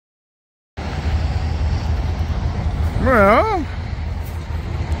Well,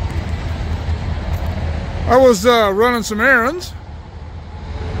 I was running some errands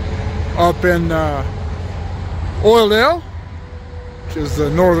up in Oildale, which is the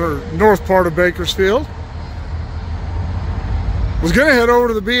north part of Bakersfield. Was gonna head over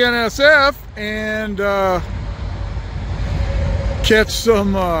to the BNSF and catch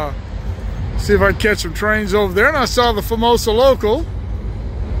some, see if I could catch some trains over there, and I saw the Famoso Local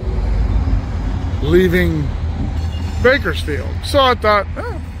leaving Bakersfield. So I thought,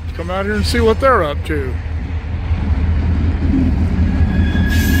 oh, let's come out here and see what they're up to.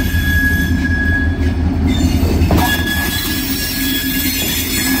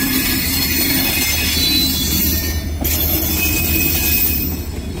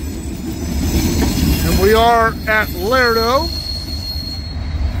 And we are at Lerdo,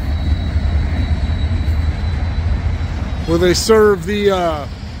 where they serve the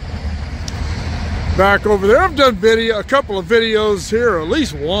back over there. I've done a couple of videos here, or at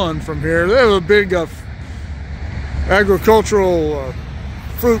least one from here. They have a big agricultural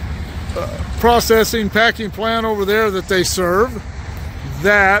fruit processing packing plant over there that they serve.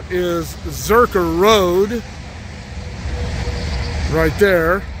 That is Zerker Road right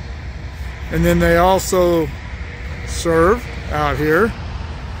there. And then they also serve out here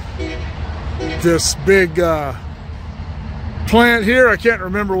this big plant here. I can't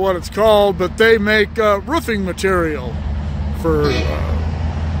remember what it's called, but they make roofing material for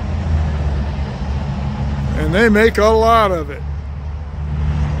and they make a lot of it.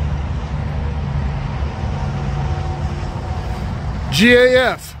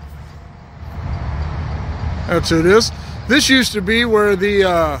 GAF, that's who it is. This used to be where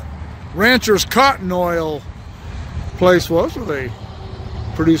the Rancher's cotton oil place was, where they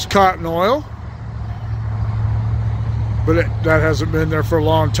produce cotton oil. But that hasn't been there for a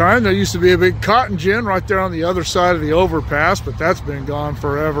long time. There used to be a big cotton gin right there on the other side of the overpass, but that's been gone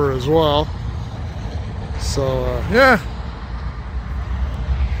forever as well. So, yeah.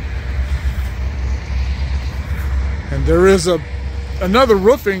 And there is another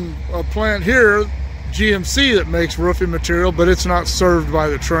roofing plant here, GMC, that makes roofing material, but it's not served by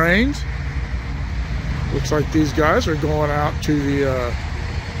the trains. Looks like these guys are going out to the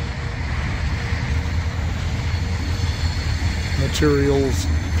materials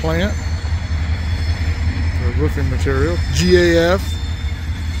plant, or roofing material, GAF.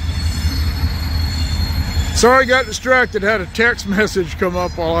 Sorry, I got distracted. Had a text message come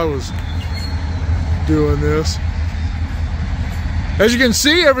up while I was doing this. As you can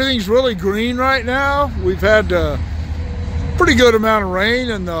see, everything's really green right now. We've had a pretty good amount of rain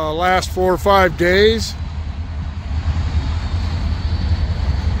in the last 4 or 5 days.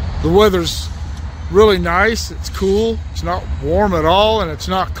 The weather's really nice. It's cool. It's not warm at all, and it's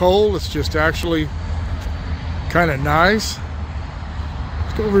not cold. It's just actually kind of nice.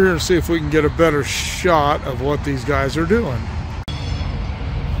 Let's go over here and see if we can get a better shot of what these guys are doing.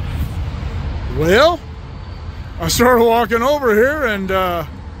 Well, I started walking over here, and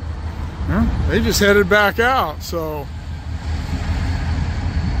they just headed back out, so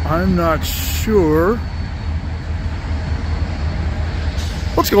I'm not sure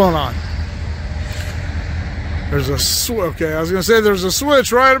what's going on. There's a okay, I was gonna say there's a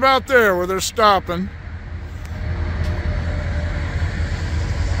switch right about there where they're stopping.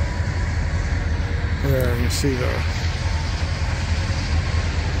 There, you see the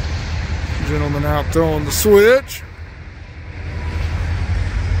gentleman out throwing the switch.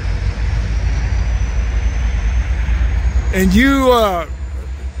 And you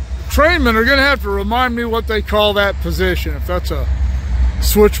trainmen are gonna have to remind me what they call that position, if that's a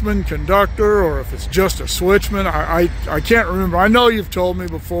switchman, conductor, or if it's just a switchman. I can't remember. I know you've told me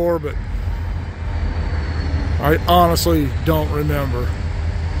before, but I honestly don't remember.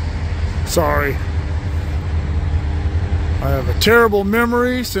 Sorry. I have a terrible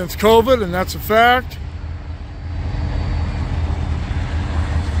memory since COVID, and that's a fact.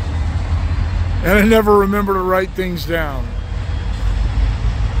 And I never remember to write things down.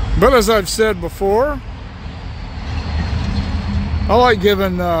 But as I've said before, I like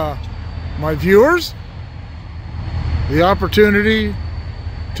giving my viewers the opportunity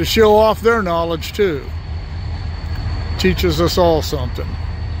to show off their knowledge too. Teaches us all something.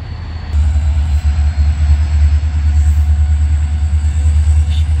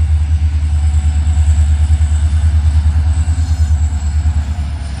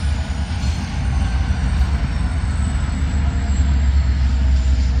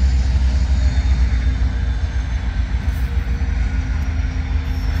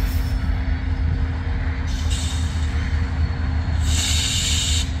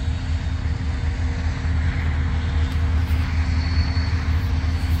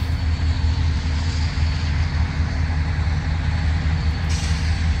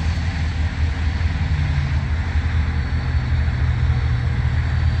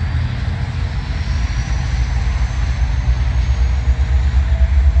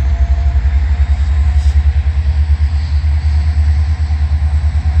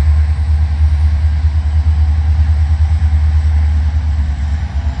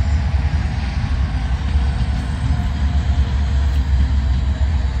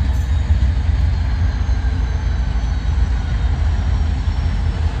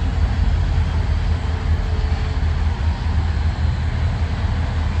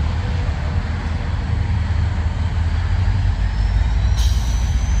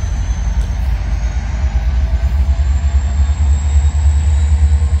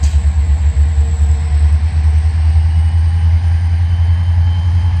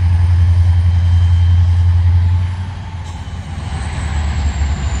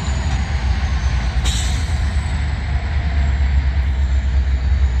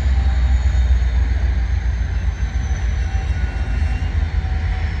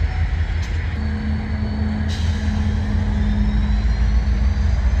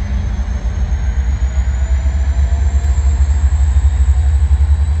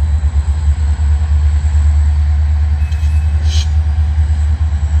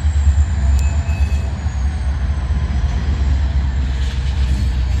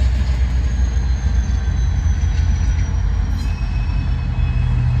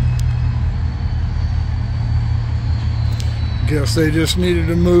 Guess they just needed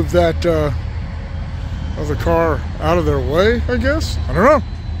to move that other car out of their way, I guess. I don't know.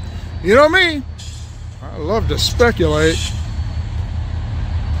 You know me. I love to speculate.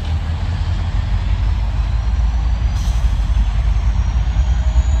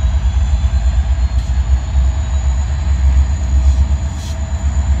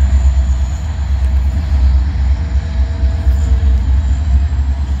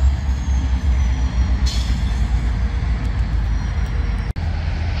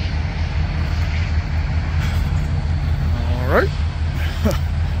 Right.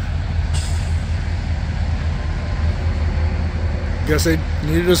 Guess they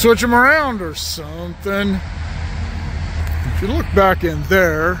needed to switch them around or something. If you look back in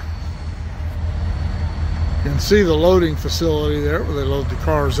there, you can see the loading facility there where they load the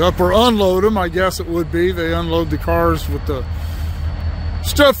cars up or unload them. I guess it would be. They unload the cars with the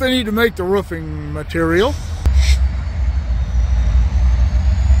stuff they need to make the roofing material.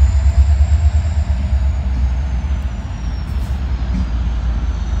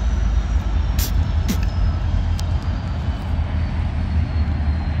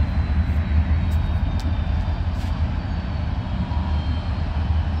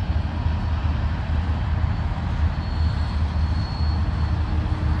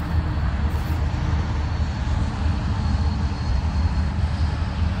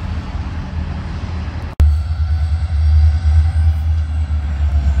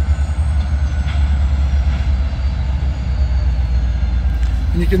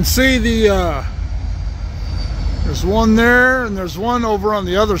 You can see the there's one there and there's one over on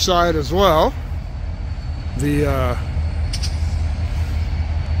the other side as well. The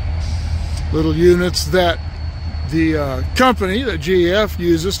little units that the company, that GAF,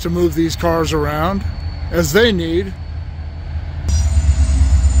 uses to move these cars around as they need.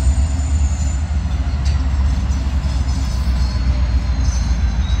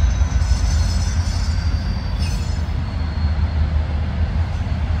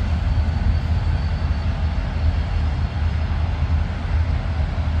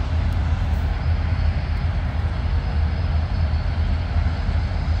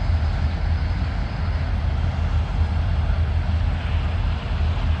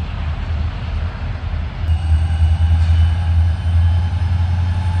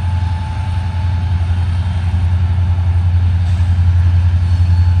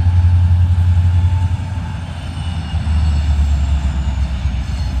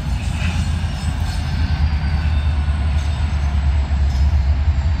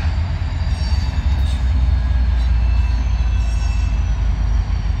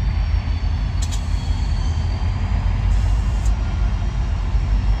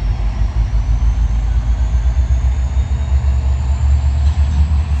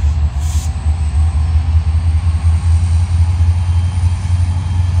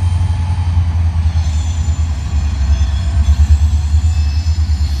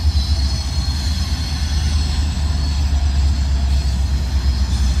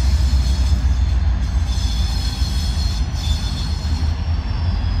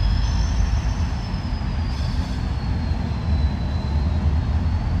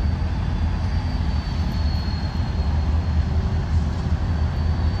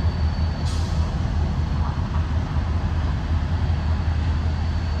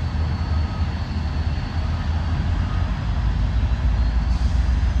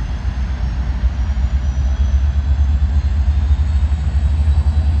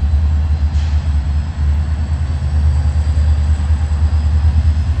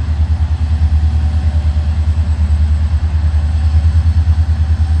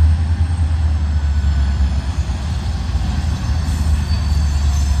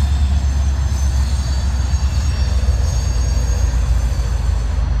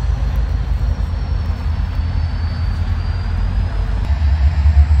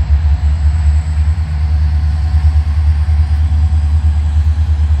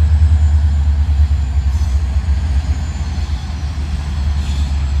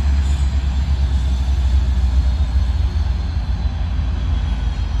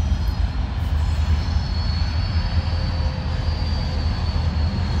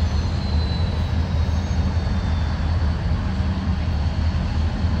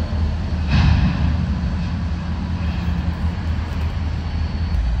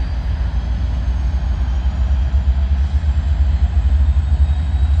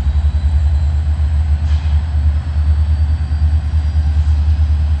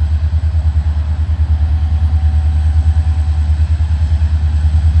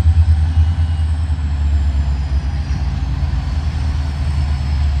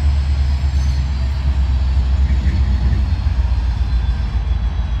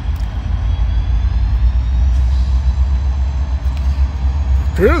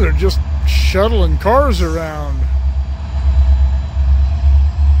 here they're just shuttling cars around.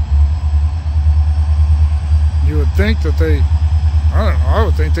 You would think that they, I don't know, I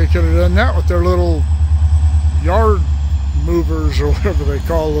would think they could have done that with their little yard movers or whatever they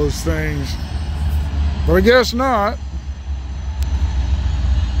call those things. But I guess not.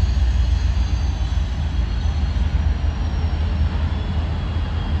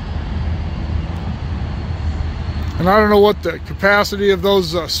 And I don't know what the capacity of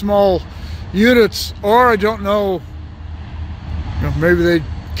those small units are. I don't know. You know, maybe they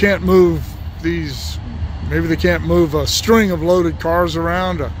can't move these. Maybe they can't move a string of loaded cars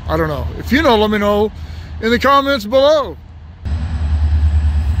around. I don't know. If you know, let me know in the comments below.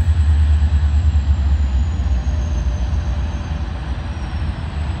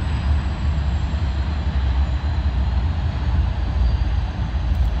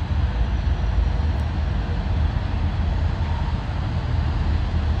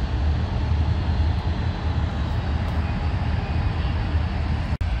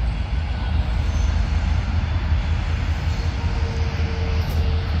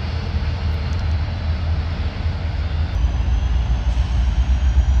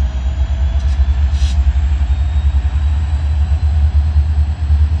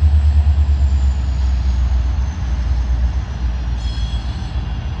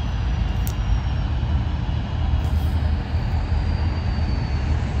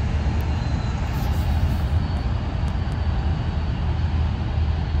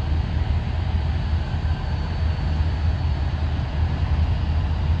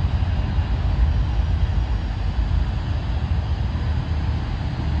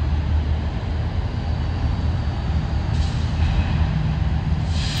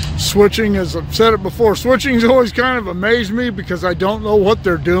 Switching, as I've said it before, switching's always kind of amazed me because I don't know what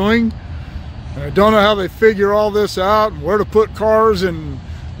they're doing. And I don't know how they figure all this out and where to put cars and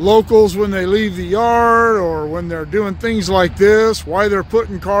locals when they leave the yard or when they're doing things like this, why they're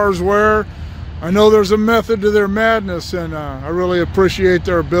putting cars where. I know there's a method to their madness, and I really appreciate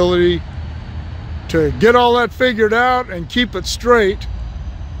their ability to get all that figured out and keep it straight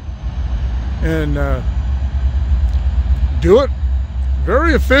and do it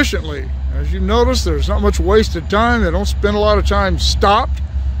very efficiently. As you notice, there's not much wasted time. They don't spend a lot of time stopped.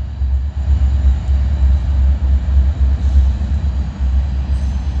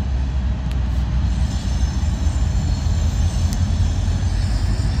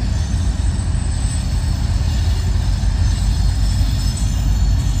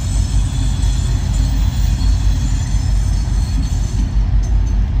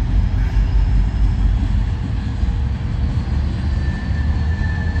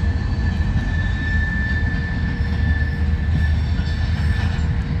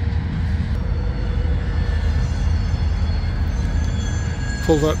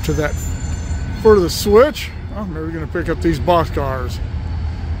 Pulled up to that further switch. Oh, maybe we're going to pick up these boxcars.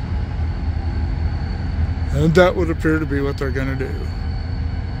 And that would appear to be what they're going to do.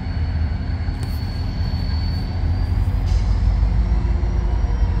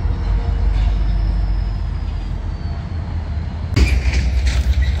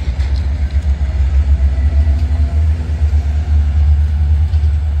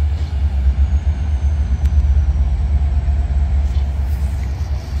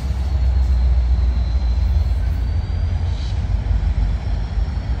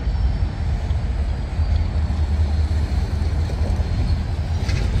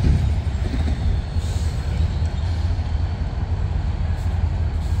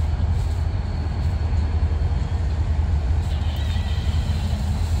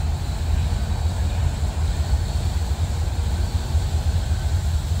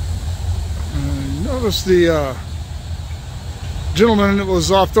 Notice the gentleman that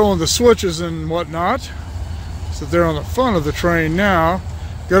was off throwing the switches and whatnot, so they're on the front of the train now,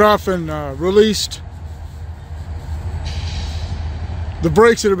 got off and released the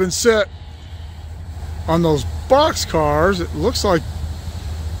brakes that have been set on those box cars. It looks like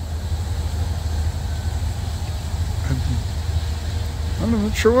I'm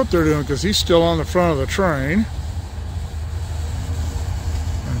not sure what they're doing because he's still on the front of the train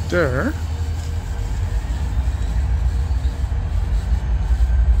right there.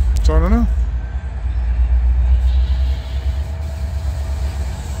 So I don't know.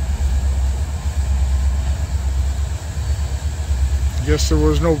 Guess there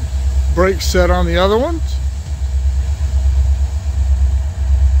was no brakes set on the other ones.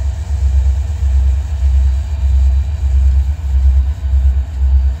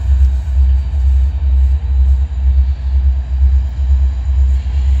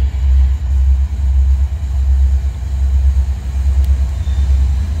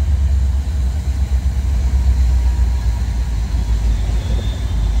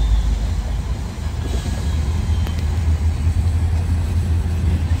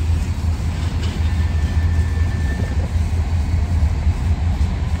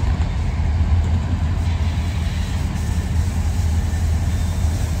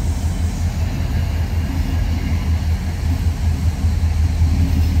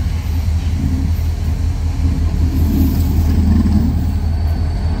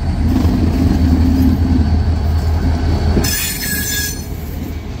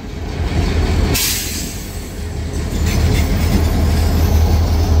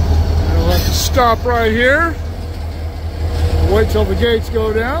 stop right here. We'll wait till the gates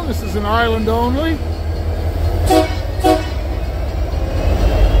go down. This is an island only.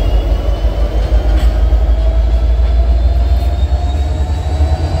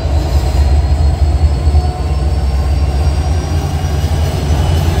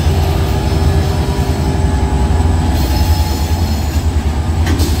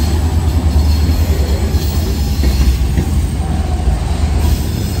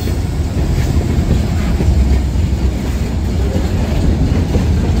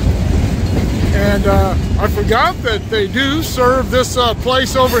 And I forgot that they do serve this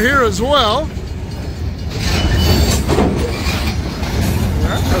place over here as well.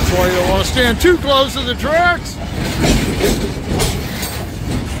 Yeah, that's why you don't want to stand too close to the tracks.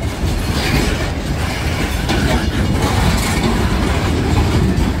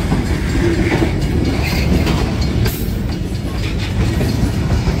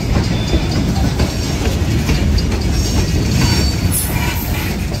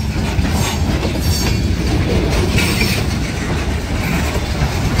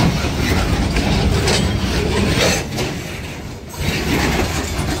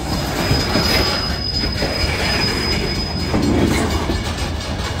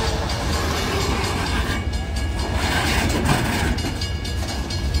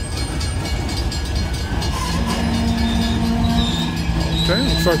 Okay,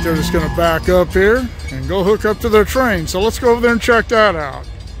 looks like they're just going to back up here and go hook up to their train. So let's go over there and check that out.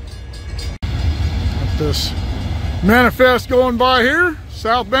 Got this manifest going by here,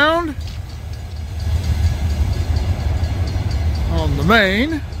 southbound on the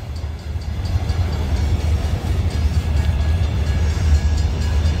main.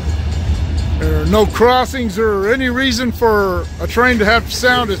 There are no crossings or any reason for a train to have to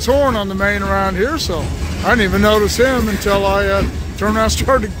sound its horn on the main around here, so I didn't even notice him until I turned around and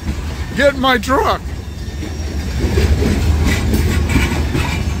started getting my truck.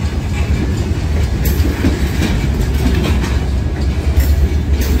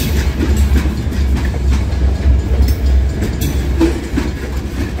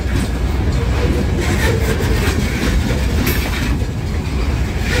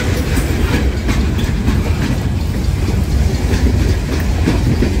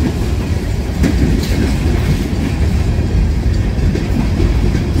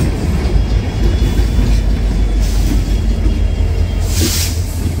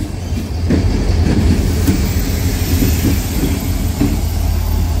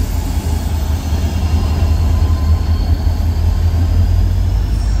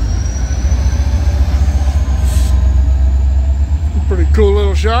 Pretty cool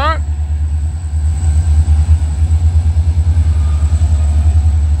little shot.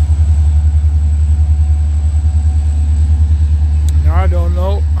 Now I don't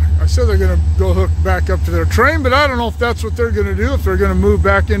know. I said they're going to go hook back up to their train, but I don't know if that's what they're going to do. If they're going to move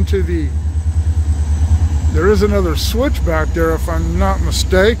back into the... There is another switch back there, if I'm not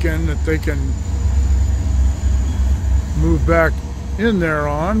mistaken, that they can move back in there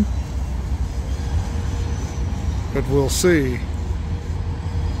on. But we'll see.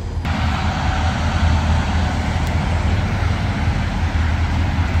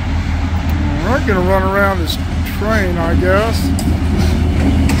 We're going to run around this train, I guess.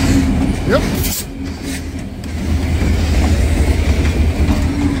 Yep.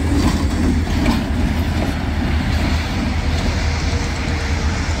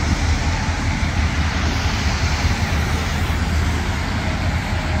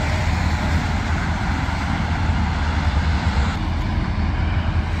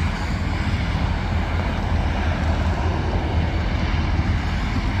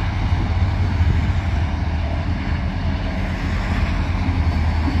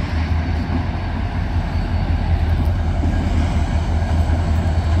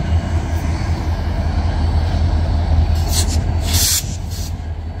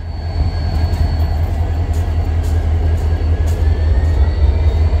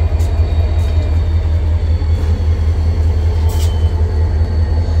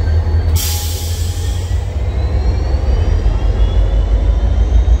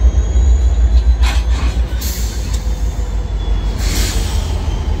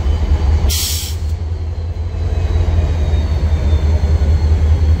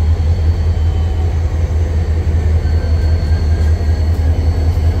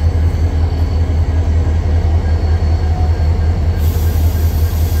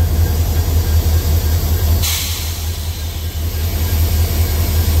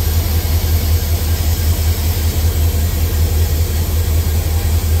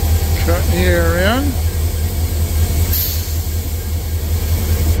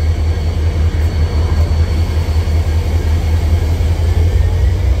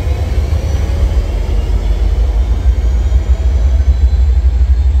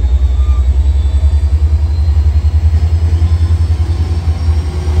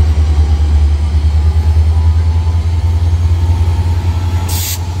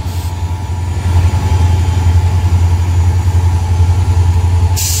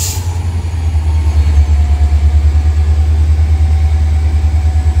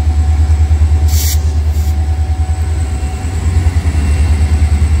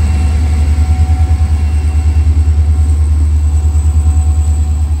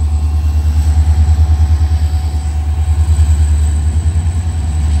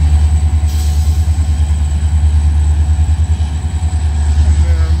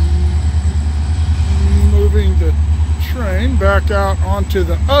 back out onto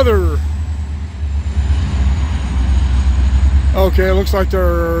the other. Okay, it looks like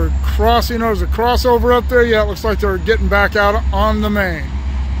they're crossing. There's a crossover up there. Yeah, it looks like they're getting back out on the main.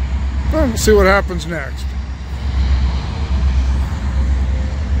 Well, we'll see what happens next.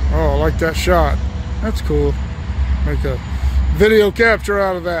 Oh, I like that shot. That's cool. Make a video capture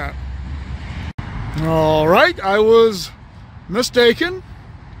out of that. All right, I was mistaken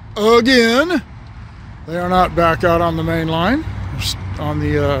again. They are not back out on the main line. Just on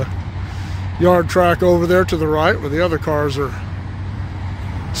the yard track over there to the right where the other cars are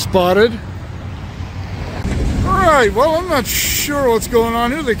spotted. All right, well, I'm not sure what's going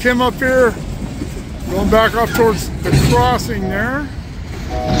on here. They came up here, going back up towards the crossing there.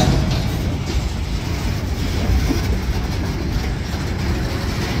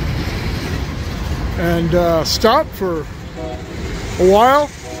 And stopped for a while.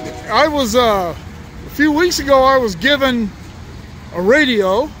 I was, a few weeks ago, I was given a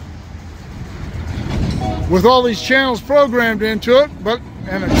radio with all these channels programmed into it,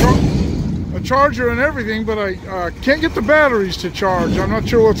 and a charger and everything, but I can't get the batteries to charge. I'm not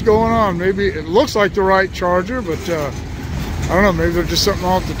sure what's going on. Maybe it looks like the right charger, but I don't know, maybe there's just something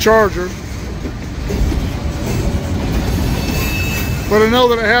wrong with the charger. But I know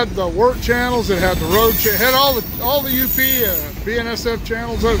that it had the work channels, it had the road, it had all the UP BNSF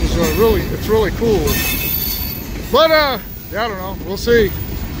channels. It was it's really cool. But yeah, I don't know, we'll see.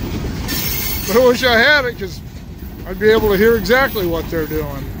 But I wish I had it, because I'd be able to hear exactly what they're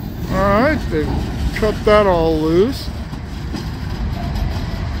doing. All right, they cut that all loose.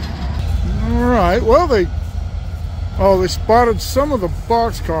 All right, well, they spotted some of the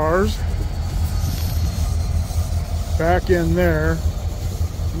box cars back in there.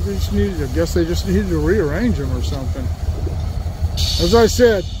 I guess they just needed to rearrange them or something. As I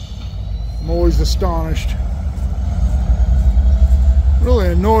said, I'm always astonished. It really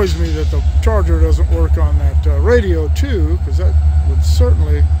annoys me that the charger doesn't work on that radio too, because that would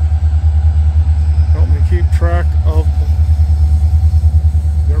certainly help me keep track of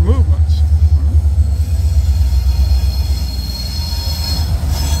their movements.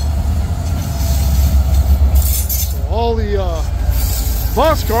 So all the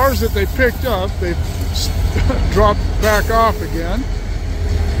box cars that they picked up, they've dropped back off again.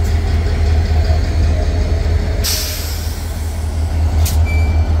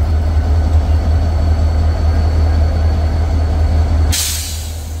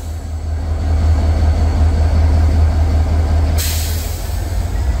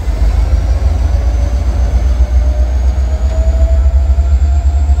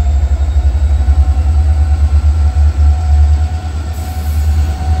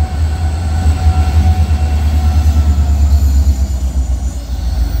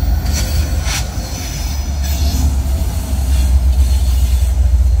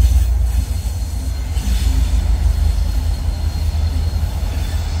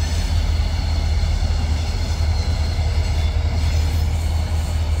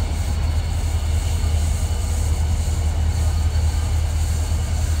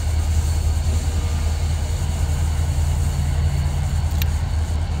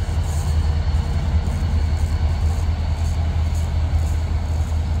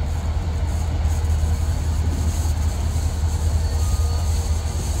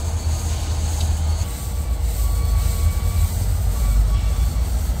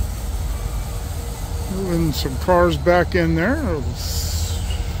 Moving some cars back in there.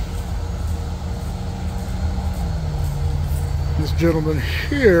 This gentleman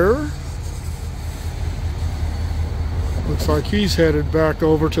here looks like he's headed back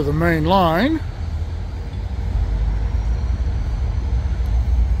over to the main line.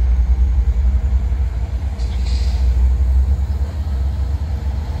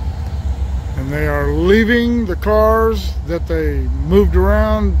 And they are leaving the cars that they moved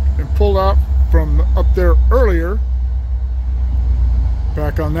around and pulled out from up there earlier,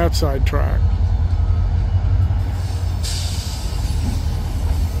 back on that side track.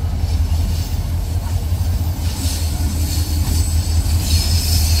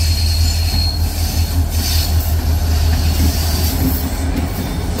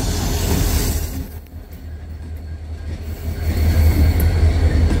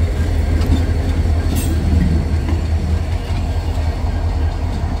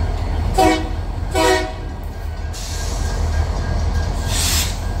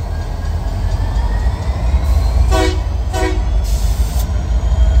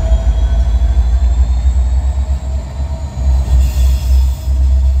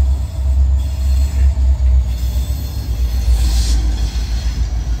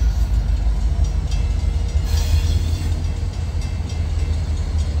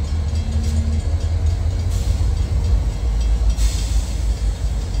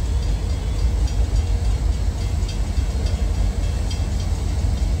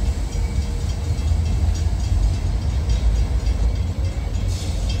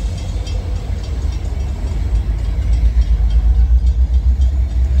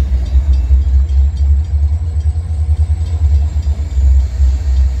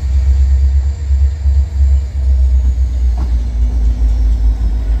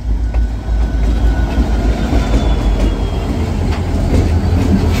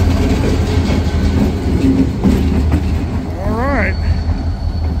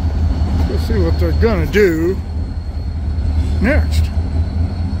 gonna do next.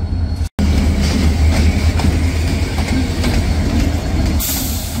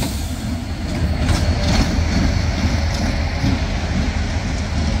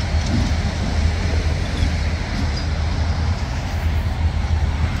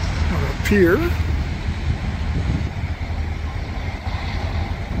 Up here.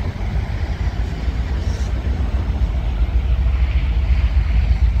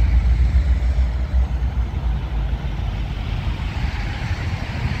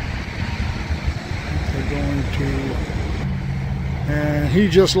 And he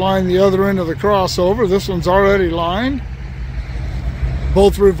just lined the other end of the crossover. This one's already lined.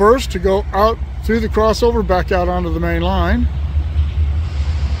 Both reversed to go out through the crossover, back out onto the main line.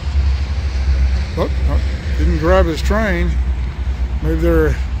 Oh, didn't grab his train. Maybe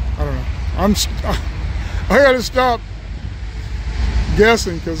they're, I don't know. I gotta stop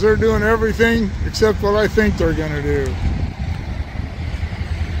guessing because they're doing everything except what I think they're gonna do.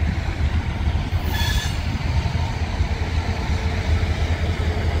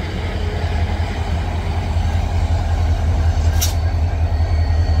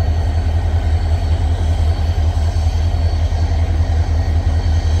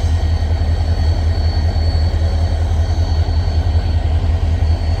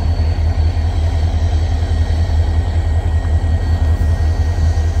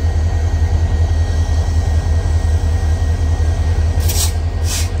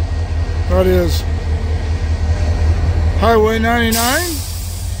 That is Highway 99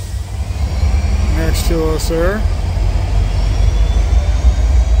 next to us there.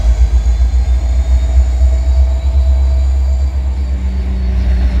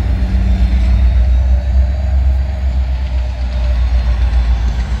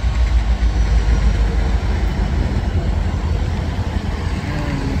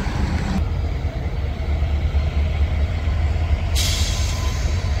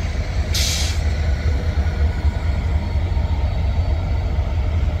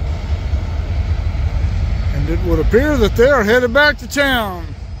 It would appear that they are headed back to town.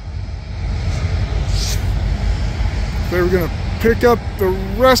 If they were going to pick up the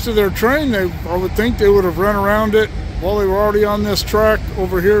rest of their train, I would think they would have run around it while they were already on this track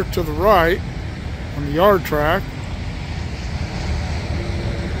over here to the right, on the yard track.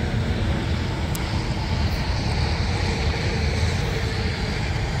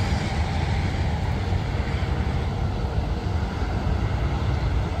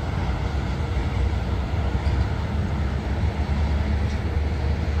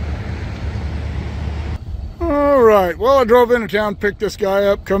 Alright, well, I drove into town, picked this guy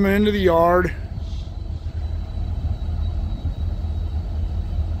up coming into the yard.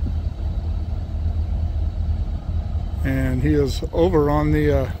 And he is over on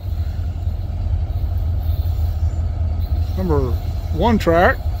the number 1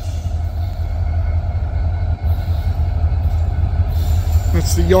 track.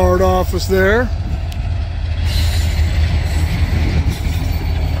 That's the yard office there.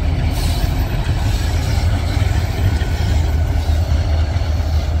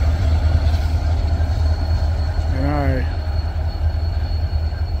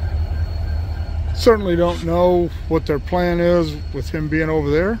 Certainly don't know what their plan is with him being over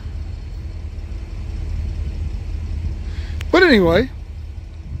there. But anyway,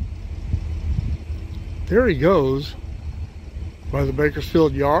 there he goes by the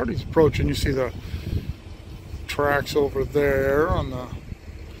Bakersfield yard. He's approaching. You see the tracks over there on the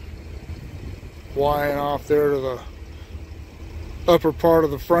Y off there to the upper part of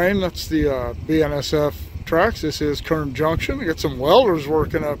the frame. That's the BNSF tracks. This is Kern Junction. We got some welders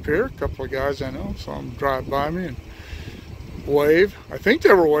working up here. A couple of guys I know. Saw them drive by me and wave. I think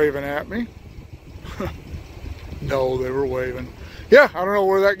they were waving at me. No, they were waving. Yeah, I don't know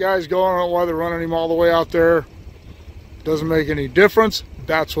where that guy's going. I don't know why they're running him all the way out there. Doesn't make any difference.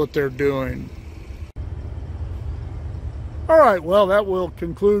 That's what they're doing. All right, well, that will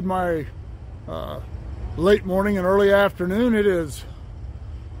conclude my late morning and early afternoon. It is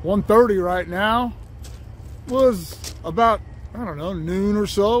 1:30 right now. Was about, I don't know, noon or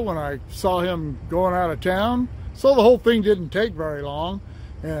so when I saw him going out of town. So the whole thing didn't take very long.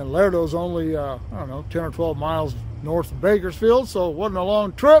 And Lerdo's only, I don't know, 10 or 12 miles north of Bakersfield, so it wasn't a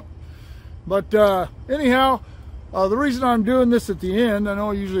long trip. But anyhow, the reason I'm doing this at the end, I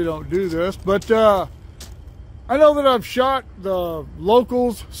know I usually don't do this, but I know that I've shot the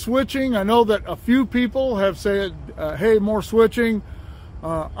locals switching. I know that a few people have said, hey, more switching.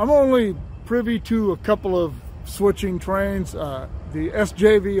 I'm only privy to a couple of switching trains. The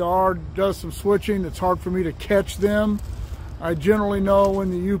SJVR does some switching. It's hard for me to catch them. I generally know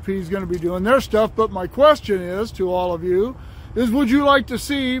when the UP is going to be doing their stuff. But my question is to all of you is, would you like to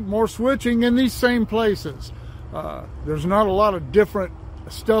see more switching in these same places? There's not a lot of different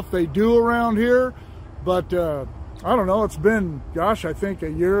stuff they do around here, but I don't know, it's been, gosh, I think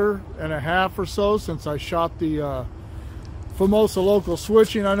 1.5 years or so since I shot the Famoso Local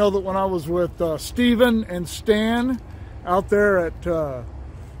switching. I know that when I was with Steven and Stan out there at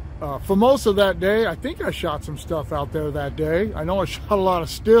Famoso that day, I think I shot some stuff out there that day. I know I shot a lot of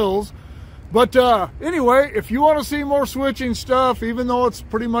stills. But anyway, if you want to see more switching stuff, even though it's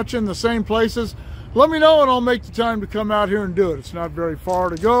pretty much in the same places, let me know and I'll make the time to come out here and do it. It's not very far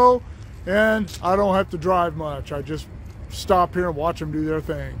to go, and I don't have to drive much. I just stop here and watch them do their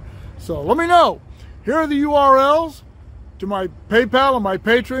thing. So let me know. Here are the URLs to my PayPal and my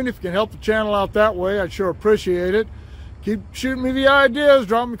Patreon. If you can help the channel out that way, I'd sure appreciate it. Keep shooting me the ideas.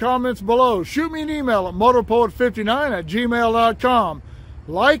 Drop me comments below. Shoot me an email at motorpoet59@gmail.com.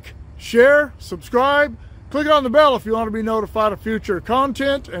 Like, share, subscribe, click on the bell if you want to be notified of future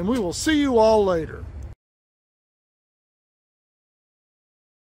content, and we will see you all later.